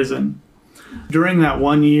 in prison. During that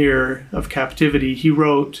 1 year of captivity, he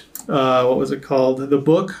wrote, what was it called? The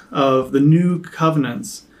Book of the New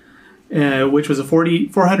Covenants, which was a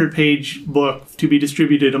 400-page book to be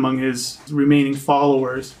distributed among his remaining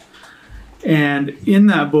followers. And in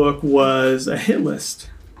that book was a hit list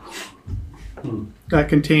that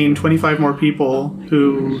contained 25 more people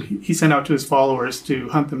who he sent out to his followers to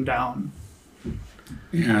hunt them down.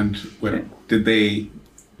 And what did they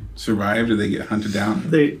survive? Did they get hunted down?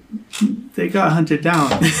 They got hunted down.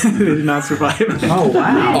 They did not survive. Oh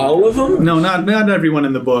wow! All of them? No, not everyone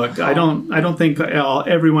in the book. I don't think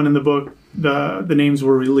everyone in the book. The names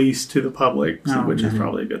were released to the public, which is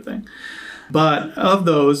probably a good thing. But of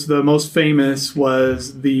those, the most famous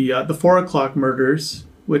was the 4 o'clock murders,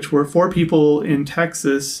 which were 4 people in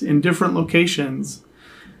Texas in different locations.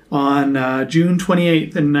 On June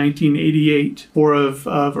 28th in 1988, 4 of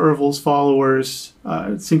Ervil's followers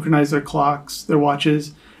synchronized their clocks, their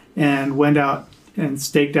watches, and went out and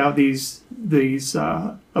staked out these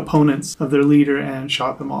opponents of their leader and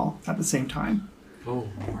shot them all at the same time. Oh.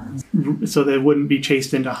 So they wouldn't be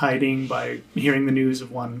chased into hiding by hearing the news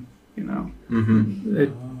of one, Mm-hmm.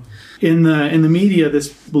 In the media, this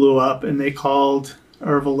blew up, and they called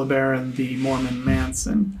Ervil LeBaron the Mormon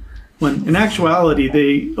Manson. When in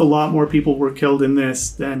actuality, a lot more people were killed in this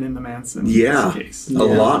than in the Manson case. A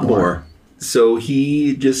lot more. So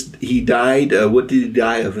he died. What did he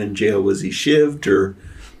die of in jail? Was he shivved or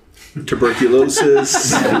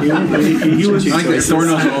tuberculosis? he was. I think Thor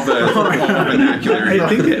knows all the vernacular. I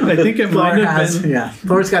think it might have been. Yeah,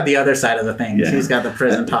 Thor's got the other side of the thing. Yeah. He's got the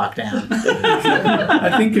prison talk down.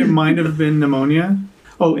 I think it might have been pneumonia.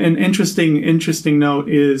 Oh, an interesting note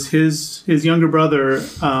is his younger brother,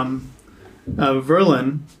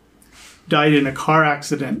 Verlin, died in a car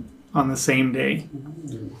accident on the same day.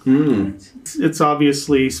 It's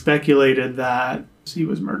obviously speculated that he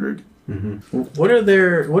was murdered. Mm-hmm. What are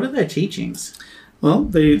their teachings? Well,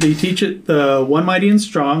 they teach it the One Mighty and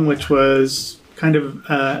Strong, which was kind of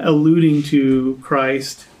alluding to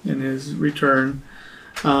Christ in his return.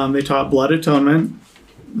 They taught blood atonement,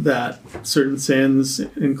 that certain sins,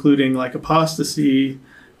 including like apostasy,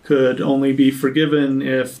 could only be forgiven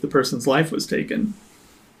if the person's life was taken.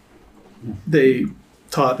 They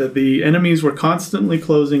taught that the enemies were constantly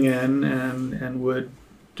closing in and would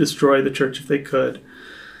destroy the church if they could.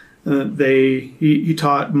 He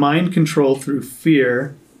taught mind control through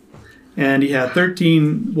fear, and he had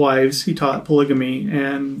 13 wives. He taught polygamy,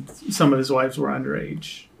 and some of his wives were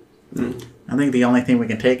underage. I think the only thing we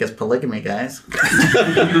can take is polygamy, guys.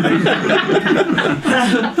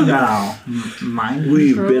 No.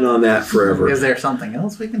 We've been on that forever. Is there something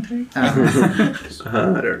else we can take?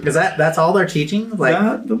 Because that's all they're teaching? Like,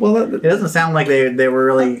 it doesn't sound like they were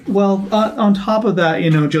really... Well, on top of that,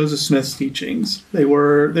 Joseph Smith's teachings. They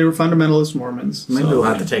were fundamentalist Mormons. Maybe we'll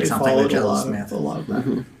have to take something with Joseph Smith. A lot of that.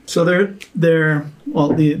 Mm-hmm. So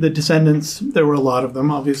the descendants, there were a lot of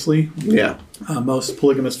them, obviously. Yeah. Most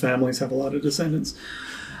polygamous families have a lot of descendants.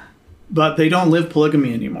 But they don't live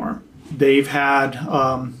polygamy anymore. They've had,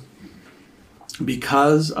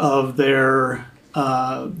 because of their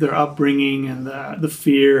upbringing and the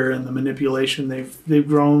fear and the manipulation, they've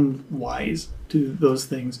grown wise to those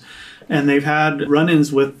things. And they've had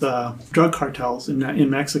run-ins with drug cartels in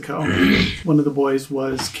Mexico. One of the boys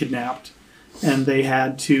was kidnapped, and they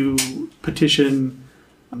had to petition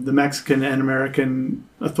the Mexican and American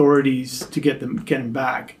authorities to get him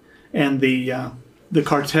back. And the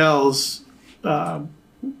cartels, in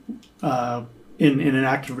an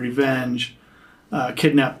act of revenge,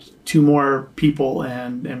 kidnapped 2 more people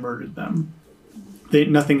and murdered them.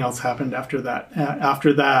 Nothing else happened after that.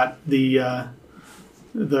 After that, the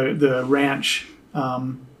ranch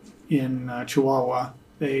in Chihuahua,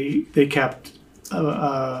 they kept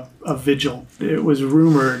a vigil. It was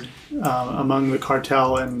rumored among the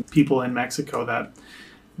cartel and people in Mexico that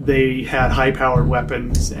they had high-powered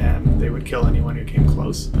weapons and they would kill anyone who came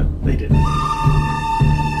close, but they didn't.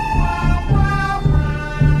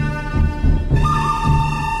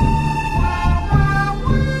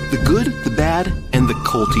 The good, the bad, and the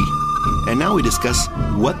culty. And now we discuss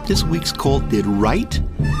what this week's cult did right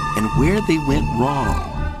and where they went wrong.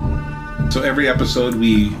 So every episode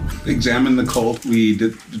we examine the cult, we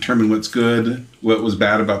determine what's good, what was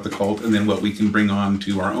bad about the cult, and then what we can bring on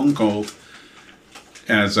to our own cult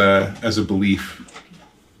as a belief.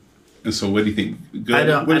 And so what do you think? Good? I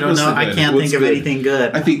don't know. I can't think of anything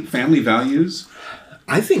good. I think family values.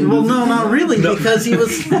 I think. Well, no, not really, because he was.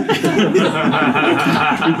 The good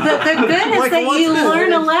is that you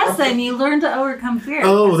learn a lesson. You learn to overcome fear.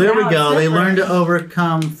 Oh, there we go. They learn to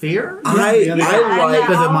overcome fear. I like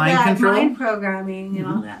because of mind control, mind programming, and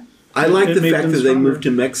all that. I like the fact that they moved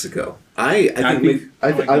to Mexico. I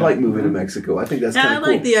like moving to Mexico. I think that's kind of cool.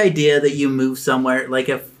 I like the idea that you move somewhere. Like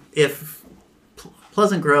if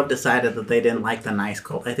Pleasant Grove decided that they didn't like the nice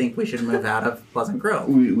cult. I think we should move out of Pleasant Grove.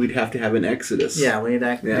 We'd have to have an exodus. Yeah, we'd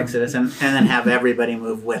exodus and then have everybody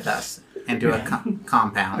move with us into a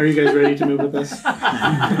compound. Are you guys ready to move with us?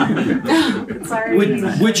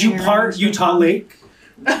 Would you part Utah Lake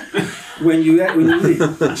when you leave?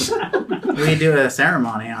 We do a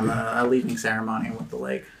ceremony on a leaving ceremony with the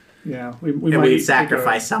lake. Yeah, we might take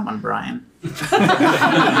sacrifice someone, Brian. You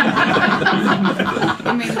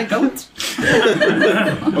mean the goat?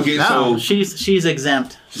 Okay, No, so she's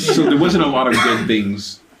exempt. so there wasn't a lot of good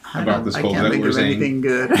things about this I cult. can't That think we're of saying. anything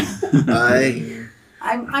good.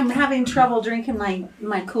 I'm having trouble drinking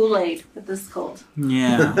my Kool-Aid with this cold.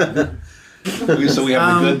 Yeah. Okay, so we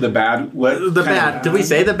have the good, the bad. What The bad. Did we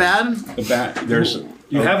say the bad? The bad. There's.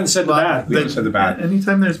 You haven't said the bad. We haven't said the bad.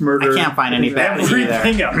 Anytime there's murder, I can't find any bad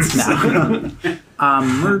Everything either. else. No.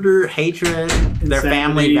 Murder, hatred, their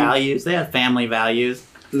family Insanity. values. They have family values.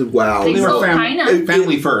 Wow. They sold pine nuts.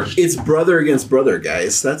 Family first. It's brother against brother,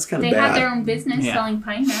 guys. That's kind They of bad. had their own business Yeah. selling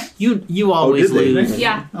pine nuts. You always did they? lose.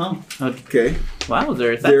 Yeah. Oh, Okay. Wow,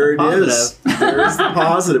 that's There a it positive. is. There's the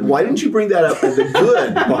positive. Why didn't you bring that up as the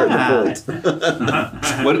good part of the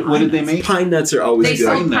cult? What did they make? Pine nuts are always They good.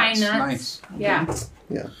 sold pine nuts. Nice. Yeah.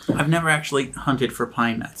 Yeah. I've never actually hunted for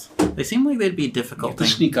pine nuts. They seem like they'd be a difficult To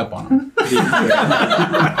thing. sneak up on them.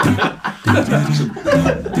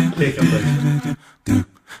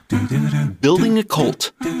 Building a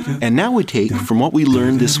cult. And now we take from what we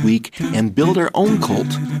learned this week and build our own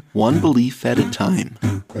cult, one belief at a time.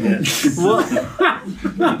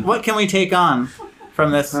 What can we take on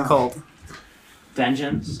from this cult?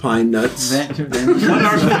 Vengeance. Pine nuts. What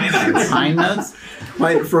are pine nuts? Pine nuts?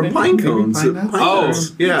 From pine cones. pine nuts? Oh,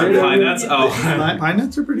 yeah. Pine nuts? Oh. Pine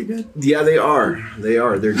nuts are pretty good. Yeah, they are. They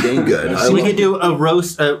are. They're dang good. I We love- could do a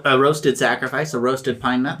roasted sacrifice, a roasted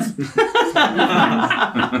pine nuts. No,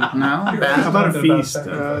 How bad. about a feast?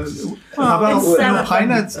 How about instead of pine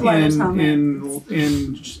nuts lettuce on it.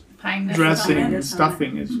 in Pine nuts. dressing on and it.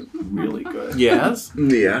 stuffing is really good. Yes.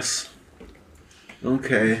 Yes.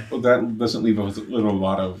 Okay. Well, that doesn't leave us a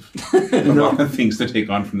lot of things to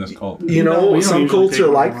take on from this cult. You No, know, we don't some usually cults take are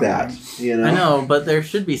them like on. that. You know, I know, but there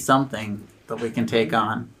should be something that we can take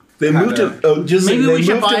on. They moved to Maybe they we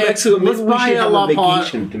should moved to buy a- Mexico. let's Maybe we buy should a have La a Paz-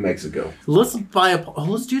 vacation to Mexico. Let's buy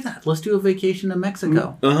let's do that. Let's do a vacation to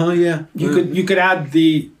Mexico. Yeah. You could add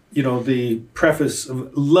the preface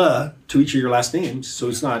of "la" to each of your last names, so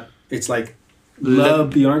it's like La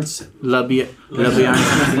Bjornson, La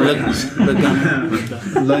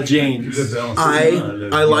La James.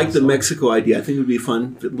 I like the Mexico idea. I think it would be a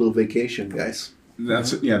fun little vacation, guys.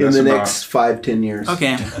 That's In the next 5-10 years.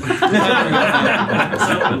 Okay.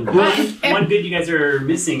 One good you guys are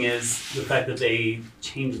missing is the fact that they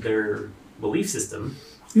changed their belief system.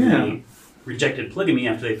 Yeah. They rejected polygamy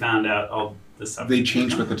after they found out all this stuff. They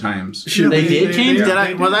changed with the times. They did change? Was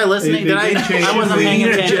I listening? Did I? I wasn't paying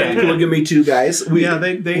attention. Polygamy too, guys. We've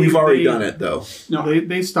already they- done it though. No,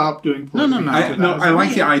 they stopped doing No, polygamy. I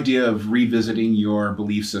like the idea of revisiting your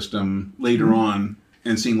belief system later on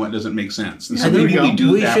and seeing what doesn't make sense. And so I think maybe we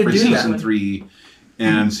do we that should for do season that. 3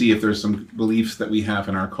 and see if there's some beliefs that we have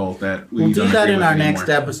in our cult that we We'll don't do that agree in with our anymore. next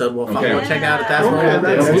episode. We'll Okay. check out if that's what Okay, we'll do.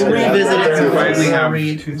 that's We'll good. revisit it. We finally have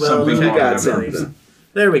We'll something check on got it. something.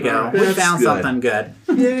 There we go. We That's found good. something good.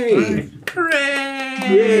 Yay!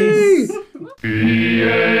 Hooray!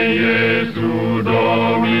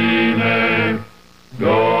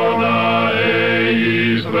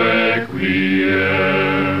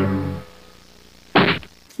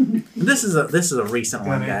 This is a recent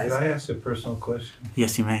one, guys. Can I ask a personal question?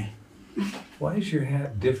 Yes, you may. Why is your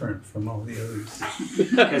hat different from all the others?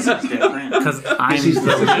 Because it's different. Because I'm he's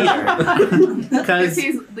the leader. Because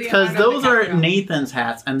he's Because Leonardo those are DiCaprio. Nathan's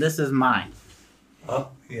hats, and this is mine. Oh,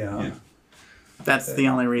 yeah. That's the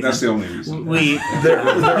only reason. That's the only reason. They're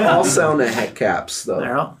all Sauna hat caps though.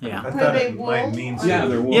 They're all, yeah. I thought it might mean something. Yeah,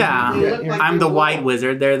 they're wool. Yeah, They look like I'm the wool. white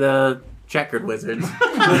wizard. They're the checkered wizards. Because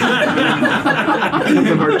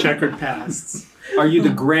of our checkered pasts. Are you the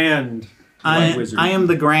grand white wizard? I am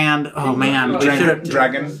the grand. Oh man, we should've-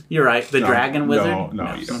 Dragon? You're right. The No, dragon wizard.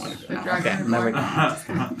 No, you don't want to do that. Okay, there we go.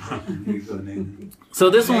 You go, Nathan. So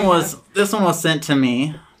this one was sent to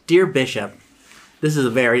me, dear Bishop. This is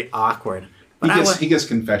very awkward. But He gets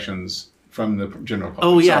confessions from the general public.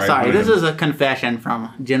 Oh yeah, sorry. I This wanted is a confession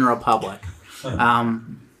from general public.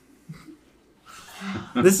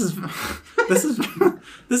 This is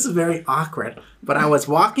this is very awkward. But I was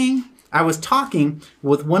talking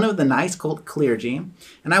with one of the nice cult clergy,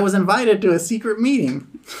 and I was invited to a secret meeting.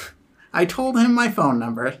 I told him my phone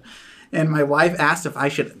number, and my wife asked if I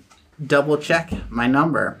should double check my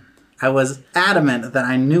number. I was adamant that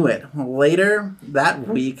I knew it. Later that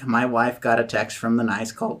week, my wife got a text from the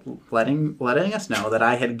Nice Cult letting us know that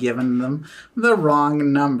I had given them the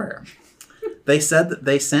wrong number. They said that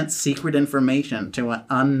they sent secret information to an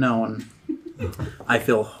unknown. I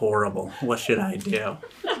feel horrible. What should I do?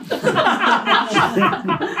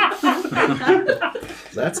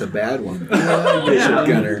 That's a bad one. Bishop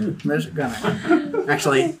Gunner. Bishop Gunner.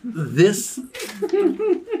 Actually, this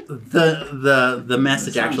the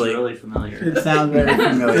message actually really familiar. It sounds very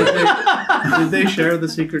familiar. Did they share the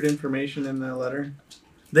secret information in the letter?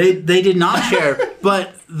 They did not share,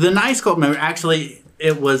 but the Nice Cult member actually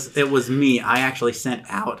it was me. I actually sent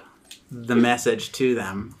out the message to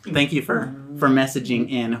them. Thank you for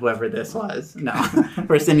messaging in whoever this was. No,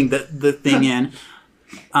 for sending the thing in.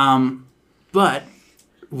 But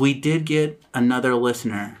we did get another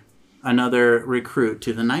listener, another recruit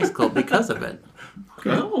to the Nice Cult because of it.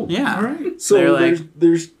 Oh, yeah. all right. So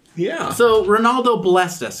there's So Ronaldo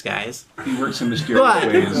blessed us, guys. He works in mysterious But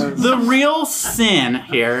ways. the real sin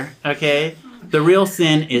here, okay? The real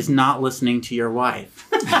sin is not listening to your wife.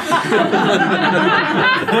 And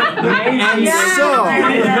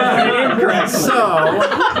so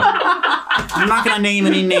I'm not going to name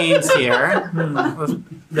any names here.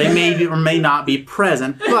 They may be or may not be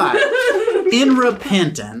present, but in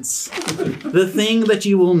repentance, the thing that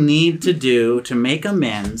you will need to do to make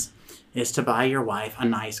amends is to buy your wife a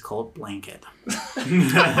Nice Cult blanket.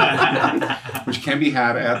 Which can be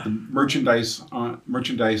had at the merchandise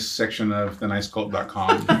section of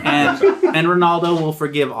thenicecult.com. And Ronaldo will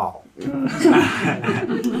forgive all. Kind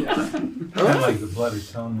of like the blood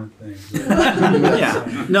atonement thing.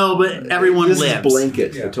 Yeah. No, but everyone this lives. Is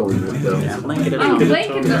blanket atonement, though. Yeah, blanket Oh, atonement.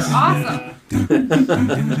 blankets are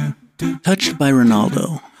awesome. Touched by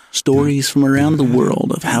Ronaldo. Stories from around the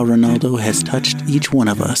world of how Ronaldo has touched each one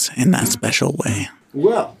of us in that special way.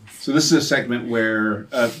 Well, so this is a segment where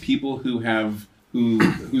people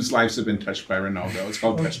whose lives have been touched by Ronaldo. It's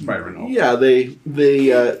called Touched by Ronaldo. Yeah, they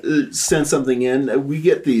send something in. We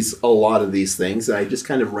get a lot of these things. I just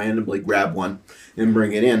kind of randomly grab one and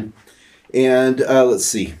bring it in. And let's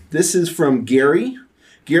see. This is from Gary.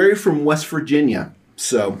 Gary from West Virginia.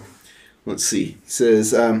 So, let's see. It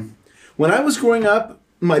says, when I was growing up,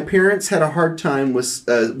 my parents had a hard time with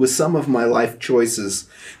some of my life choices.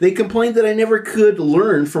 They complained that I never could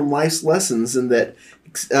learn from life's lessons and that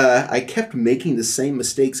I kept making the same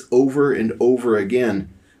mistakes over and over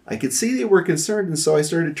again. I could see they were concerned, and so I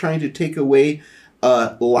started trying to take away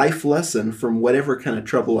a life lesson from whatever kind of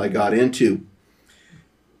trouble I got into.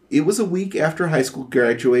 It was a week after high school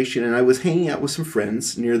graduation, and I was hanging out with some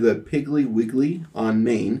friends near the Piggly Wiggly on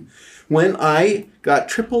Main when I got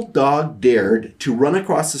triple dog dared to run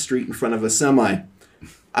across the street in front of a semi.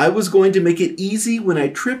 I was going to make it easy when I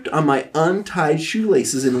tripped on my untied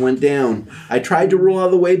shoelaces and went down. I tried to roll out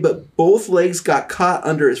of the way, but both legs got caught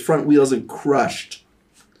under its front wheels and crushed.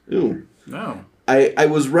 Ooh. No. I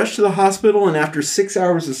was rushed to the hospital, and after 6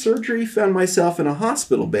 hours of surgery, found myself in a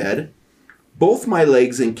hospital bed, both my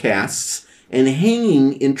legs in casts, and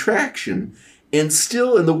hanging in traction, and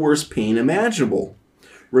still in the worst pain imaginable.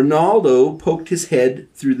 Ronaldo poked his head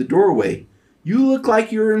through the doorway. "You look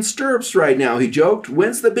like you're in stirrups right now," he joked.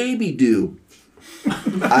 "When's the baby due?"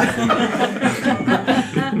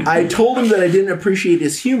 I told him that I didn't appreciate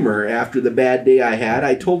his humor after the bad day I had.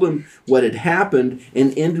 I told him what had happened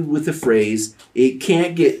and ended with the phrase, "It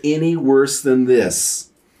can't get any worse than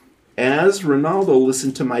this." As Ronaldo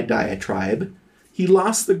listened to my diatribe, he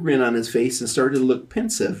lost the grin on his face and started to look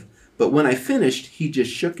pensive. But when I finished, he just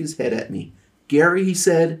shook his head at me. "Gary," he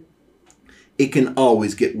said, "it can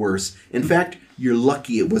always get worse. In fact, you're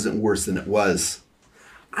lucky it wasn't worse than it was."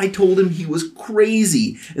 I told him he was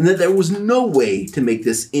crazy and that there was no way to make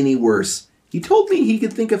this any worse. He told me he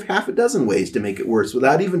could think of half a dozen ways to make it worse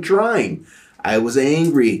without even trying. I was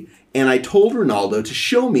angry, and I told Ronaldo to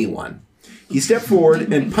show me one. He stepped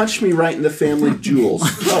forward and punched me right in the family jewels.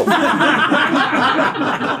 Oh.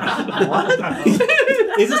 What?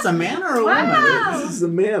 Is this a man or a woman? This is a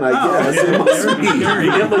man, I guess. It must be.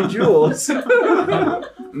 Family jewels.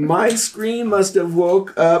 My scream must have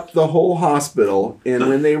woke up the whole hospital, and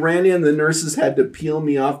when they ran in, the nurses had to peel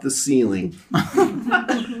me off the ceiling.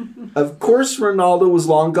 Of course, Ronaldo was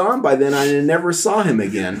long gone by then, and I never saw him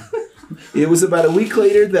again. It was about a week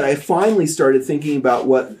later that I finally started thinking about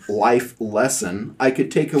what life lesson I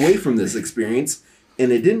could take away from this experience,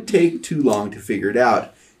 and it didn't take too long to figure it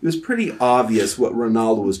out. It was pretty obvious what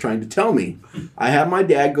Ronaldo was trying to tell me. I had my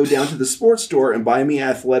dad go down to the sports store and buy me an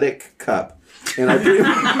athletic cup. And I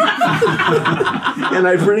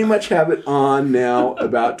pretty much have it on now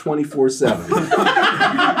about 24/7.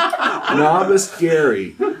 Novice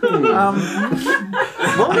Gary. What was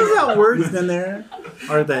that word in there?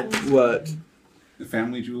 Or that what? The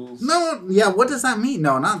family jewels. No, yeah. What does that mean?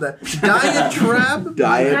 No, not that. Diatribe.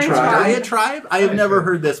 Diatribe. I have never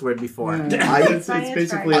heard this word before. It's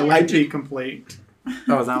basically a lengthy complaint.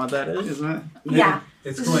 Oh, is that what that is? Isn't it? Yeah.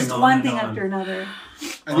 It's It's going just on one and thing on. after another.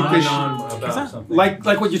 I think they should. About something.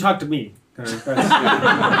 Like what you talked to me.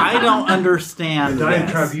 I don't understand.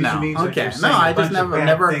 Diatribe this. usually means that Okay. you're No, saying I a just bunch of bad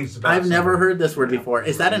never. things about I've never somebody. heard this word before.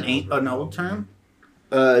 Is that an old term?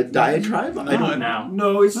 Diatribe? I don't know.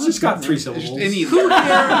 No, it's just got three syllables. Just any. Who here? Am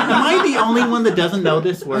I the only one that doesn't know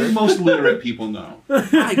this word? Most literate people know.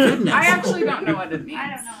 My goodness. I actually don't know what it means. I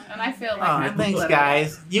don't know. And I feel like I'm Thanks, little.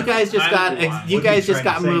 guys. You guys just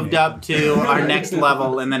got moved up to our next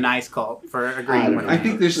level in the nice cult for agreeing with me. I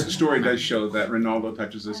think this story does show that Ronaldo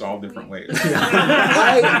touches us all different ways.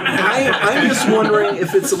 I'm just wondering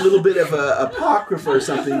if it's a little bit of a apocrypha or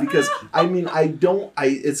something, because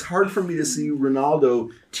it's hard for me to see Ronaldo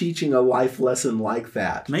teaching a life lesson like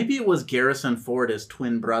that. Maybe it was Garrison Ford, his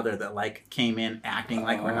twin brother, that came in acting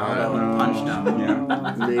like Ronaldo and punched him.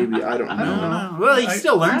 Yeah. Maybe I don't know. Well, he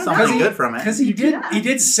still learned something good from it. Because he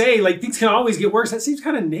did say things can always get worse. That seems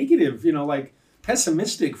kind of negative, like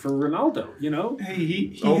pessimistic for Ronaldo. Hey,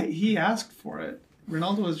 he asked for it.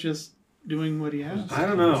 Ronaldo was just doing what he asked. I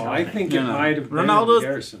don't know. I think it might have been Ronaldo's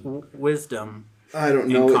Garrison. Wisdom. I don't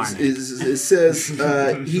know. Incarnate. It says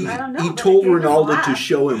he told Ronaldo to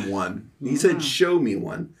show him one. He said, "Show me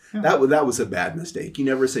one." That was a bad mistake. You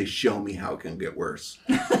never say, "Show me how it can get worse."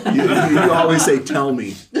 You always say, "Tell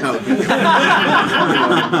me how it can get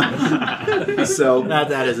worse." So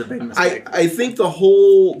that is a big mistake. I think the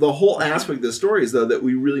whole aspect of the story is though that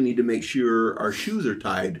we really need to make sure our shoes are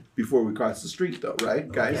tied before we cross the street, though,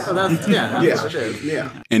 right, guys? Yeah, that's what it is. Yeah.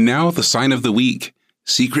 And now the sign of the week.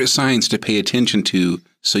 Secret signs to pay attention to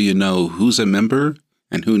so you know who's a member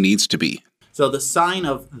and who needs to be. So the sign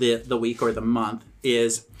of the week or the month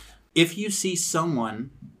is if you see someone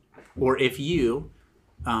or if you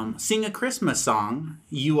sing a Christmas song,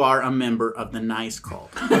 you are a member of the nice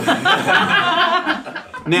cult.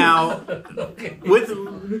 Now, with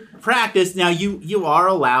practice, now you are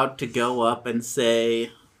allowed to go up and say,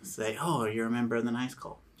 "Oh, you're a member of the nice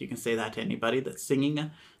cult." You can say that to anybody that's singing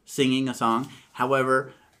a song.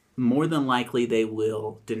 However, more than likely they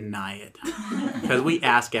will deny it because we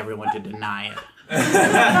ask everyone to deny it.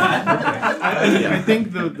 I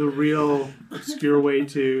think the real obscure way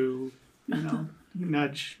to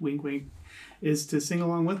nudge, wink, wink, is to sing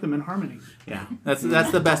along with them in harmony. Yeah, that's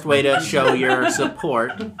the best way to show your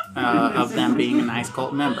support of them being a nice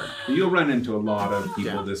cult member. You'll run into a lot of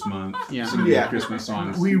people this month singing Christmas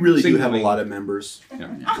songs. We really do have a lot of members.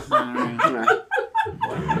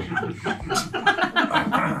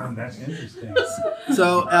 That's interesting.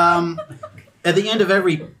 So, at the end of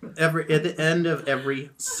every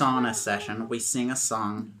sauna session, we sing a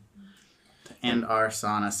song to end our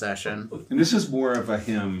sauna session. And this is more of a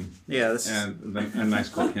hymn. Yeah, and a nice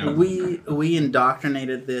cult hymn. We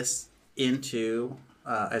indoctrinated this into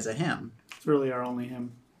as a hymn. It's really our only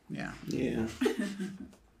hymn. Yeah. Yeah.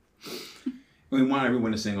 We want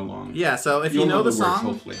everyone to sing along. Yeah. So if You'll you know the words, song,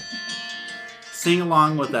 hopefully. sing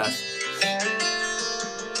along with us.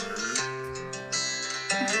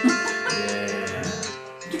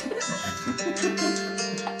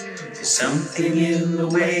 Something in the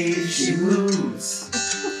way she moves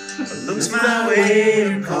looks my way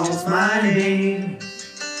and calls my name,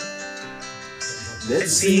 that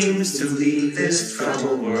seems to leave this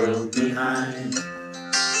troubled world behind.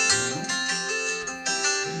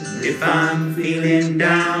 If I'm feeling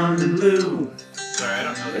down and blue,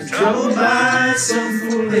 troubled by some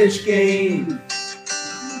foolish game,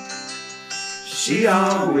 she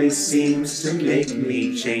always seems to make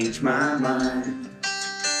me change my mind.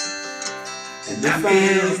 And I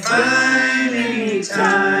feel fine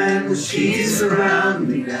anytime she's around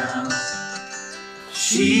me now.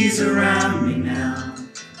 She's around me now,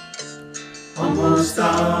 almost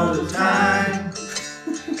all the time.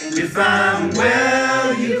 And if I'm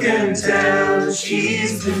well, you can tell that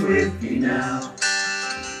she's been with me now.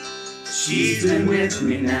 She's been with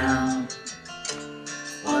me now,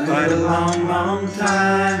 quite a long, long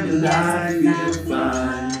time, and I feel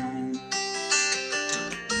fine.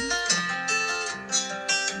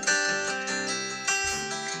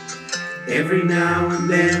 Every now and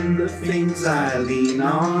then the things I lean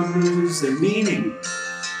on lose their meaning,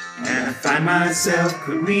 and I find myself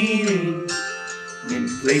careening in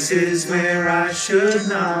places where I should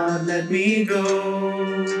not let me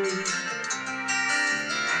go.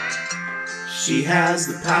 She has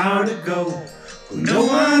the power to go where no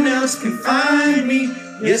one else can find me,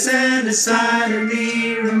 Yes, and a side of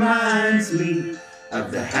me reminds me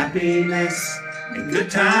of the happiness and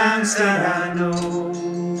good times that I know.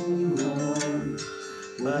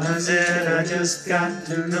 Well, I said I just got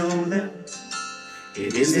to know them.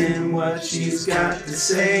 It isn't what she's got to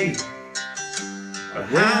say, or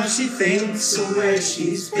how she thinks or where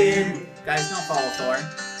she's been. Guys, don't follow Thor.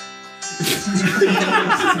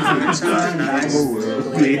 It's a nice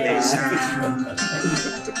way they sound.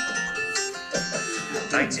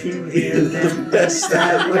 Like to hear them best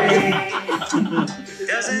that way.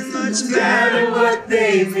 Doesn't much matter what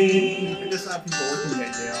they mean.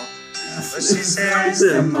 But she says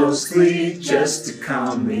them mostly just to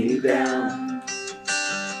calm me down.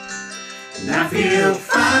 And I feel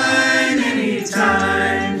fine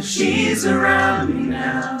anytime she's around me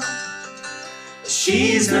now.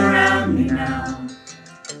 She's around me now,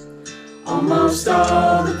 almost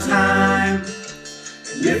all the time.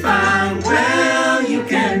 And if I'm well, you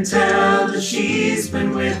can tell that she's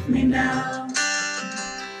been with me now.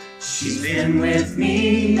 She's been with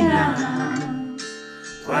me now,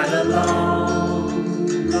 quite a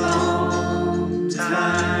long, long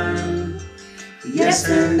time. Yes,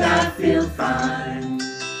 and I feel fine.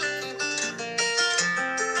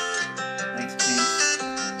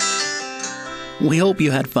 We hope you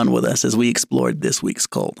had fun with us as we explored this week's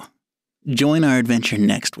cult. Join our adventure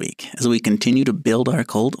next week as we continue to build our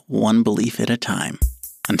cult one belief at a time.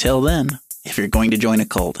 Until then, if you're going to join a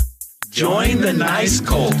cult, Join the nice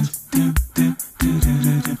cult.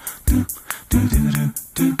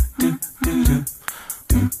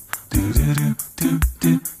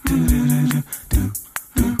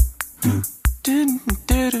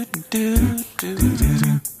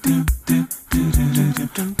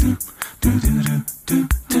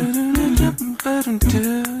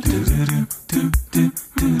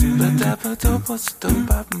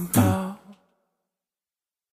 Ba-da-ba-da-ba-da-ba-da-ba